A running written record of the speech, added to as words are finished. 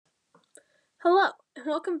Hello, and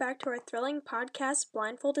welcome back to our thrilling podcast,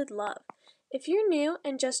 Blindfolded Love. If you're new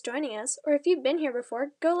and just joining us, or if you've been here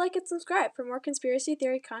before, go like and subscribe for more conspiracy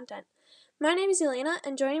theory content. My name is Elena,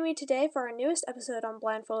 and joining me today for our newest episode on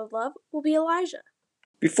Blindfolded Love will be Elijah.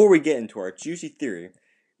 Before we get into our juicy theory,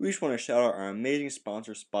 we just want to shout out our amazing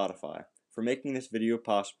sponsor, Spotify, for making this video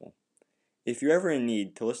possible. If you're ever in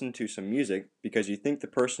need to listen to some music because you think the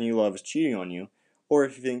person you love is cheating on you, or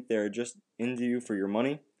if you think they're just into you for your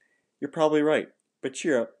money, you're probably right, but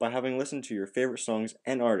cheer up by having listened to your favorite songs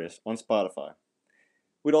and artists on Spotify.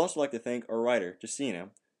 We'd also like to thank our writer, Jacina,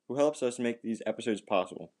 who helps us make these episodes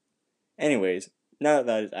possible. Anyways, now that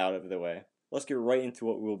that is out of the way, let's get right into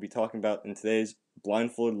what we will be talking about in today's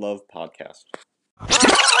Blindfolded Love podcast.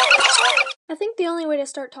 I think the only way to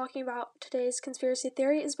start talking about today's conspiracy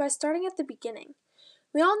theory is by starting at the beginning.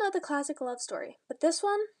 We all know the classic love story, but this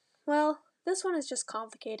one is just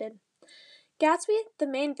complicated. Gatsby, the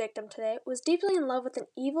main victim today, was deeply in love with an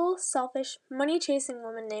evil, selfish, money-chasing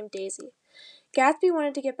woman named Daisy. Gatsby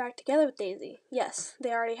wanted to get back together with Daisy. Yes,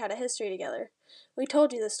 they already had a history together. We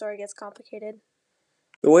told you the story gets complicated.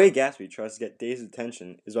 The way Gatsby tries to get Daisy's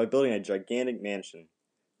attention is by building a gigantic mansion.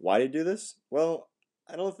 Why did he do this? Well,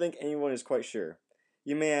 I don't think anyone is quite sure.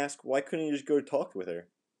 You may ask, why couldn't he just go talk with her?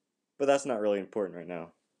 But that's not really important right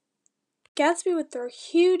now. Gatsby would throw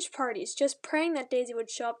huge parties just praying that Daisy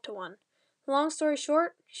would show up to one. Long story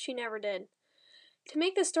short, she never did. To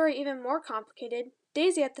make the story even more complicated,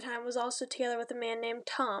 Daisy at the time was also together with a man named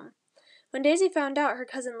Tom. When Daisy found out her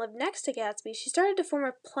cousin lived next to Gatsby, she started to form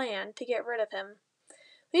a plan to get rid of him.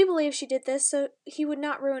 We believe she did this so he would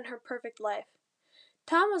not ruin her perfect life.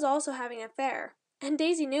 Tom was also having an affair, and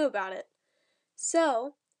Daisy knew about it.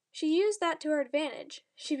 So, she used that to her advantage.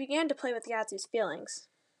 She began to play with Gatsby's feelings.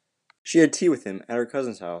 She had tea with him at her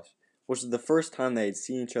cousin's house, which was the first time they had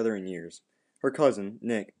seen each other in years. Her cousin,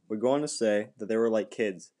 Nick, would go on to say that they were like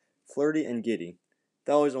kids, flirty and giddy.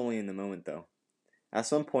 That was only in the moment, though. At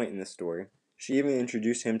some point in this story, she even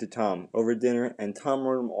introduced him to Tom over dinner, and Tom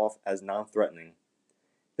wrote him off as non-threatening.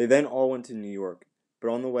 They then all went to New York,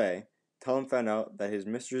 but on the way, Tom found out that his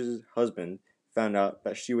mistress's husband found out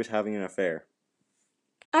that she was having an affair.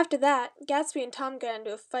 After that, Gatsby and Tom got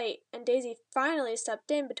into a fight, and Daisy finally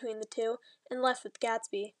stepped in between the two and left with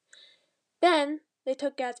Gatsby. Then, they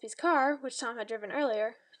took Gatsby's car, which Tom had driven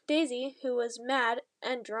earlier. Daisy, who was mad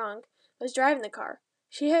and drunk, was driving the car.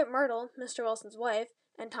 She hit Myrtle, Mr. Wilson's wife,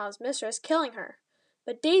 and Tom's mistress, killing her.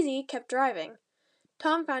 But Daisy kept driving.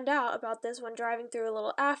 Tom found out about this when driving through a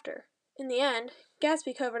little after. In the end,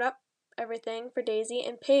 Gatsby covered up everything for Daisy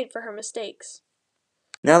and paid for her mistakes.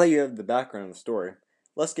 Now that you have the background of the story,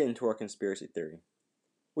 let's get into our conspiracy theory.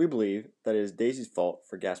 We believe that it is Daisy's fault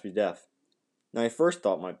for Gatsby's death. Now, my first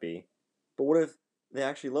thought might be, but what if they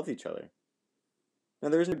actually loved each other? Now,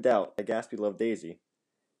 there is no doubt that Gatsby loved Daisy,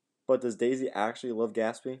 but does Daisy actually love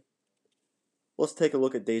Gatsby? Let's take a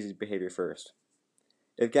look at Daisy's behavior first.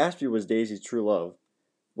 If Gatsby was Daisy's true love,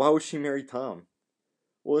 why would she marry Tom?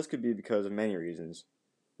 Well, this could be because of many reasons.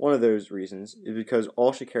 One of those reasons is because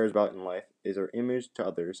all she cares about in life is her image to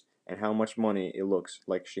others and how much money it looks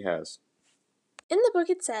like she has. In the book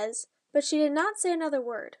it says, "But she did not say another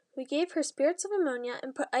word. We gave her spirits of ammonia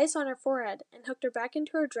and put ice on her forehead and hooked her back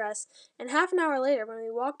into her dress, and half an hour later when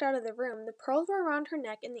we walked out of the room, the pearls were around her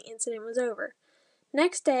neck and the incident was over.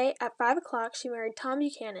 Next day, at 5 o'clock, she married Tom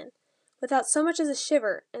Buchanan, without so much as a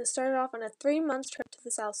shiver, and started off on a 3-month trip to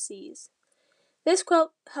the South Seas." This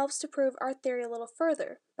quote helps to prove our theory a little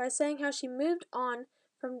further by saying how she moved on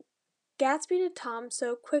from Gatsby to Tom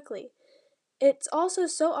so quickly. It's also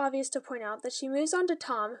so obvious to point out that she moves on to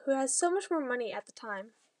Tom, who has so much more money at the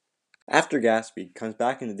time. After Gatsby comes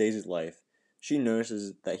back into Daisy's life, she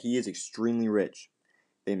notices that he is extremely rich.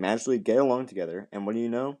 They magically get along together, and what do you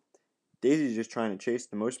know? Daisy is just trying to chase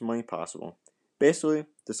the most money possible. Basically,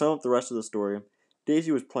 to sum up the rest of the story,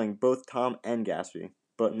 Daisy was playing both Tom and Gatsby,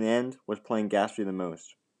 but in the end was playing Gatsby the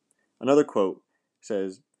most. Another quote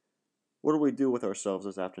says, "What will we do with ourselves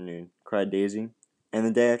this afternoon?" cried Daisy, and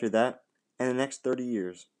the day after that, and the next 30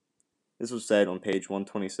 years. This was said on page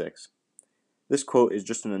 126. This quote is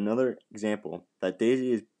just another example that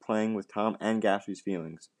Daisy is playing with Tom and Gatsby's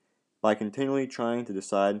feelings by continually trying to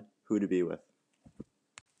decide who to be with.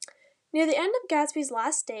 Near the end of Gatsby's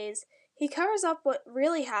last days, he covers up what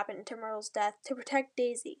really happened to Myrtle's death to protect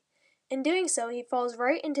Daisy. In doing so, he falls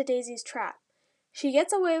right into Daisy's trap. She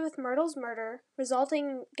gets away with Myrtle's murder, resulting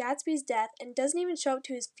in Gatsby's death, and doesn't even show up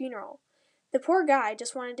to his funeral. The poor guy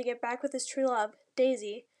just wanted to get back with his true love,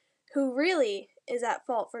 Daisy, who really is at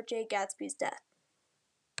fault for Jay Gatsby's death.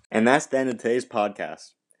 And that's the end of today's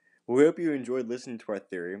podcast. We hope you enjoyed listening to our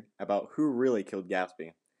theory about who really killed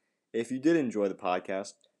Gatsby. If you did enjoy the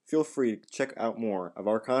podcast, feel free to check out more of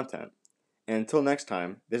our content. And until next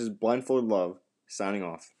time, this is Blindfolded Love, signing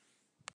off.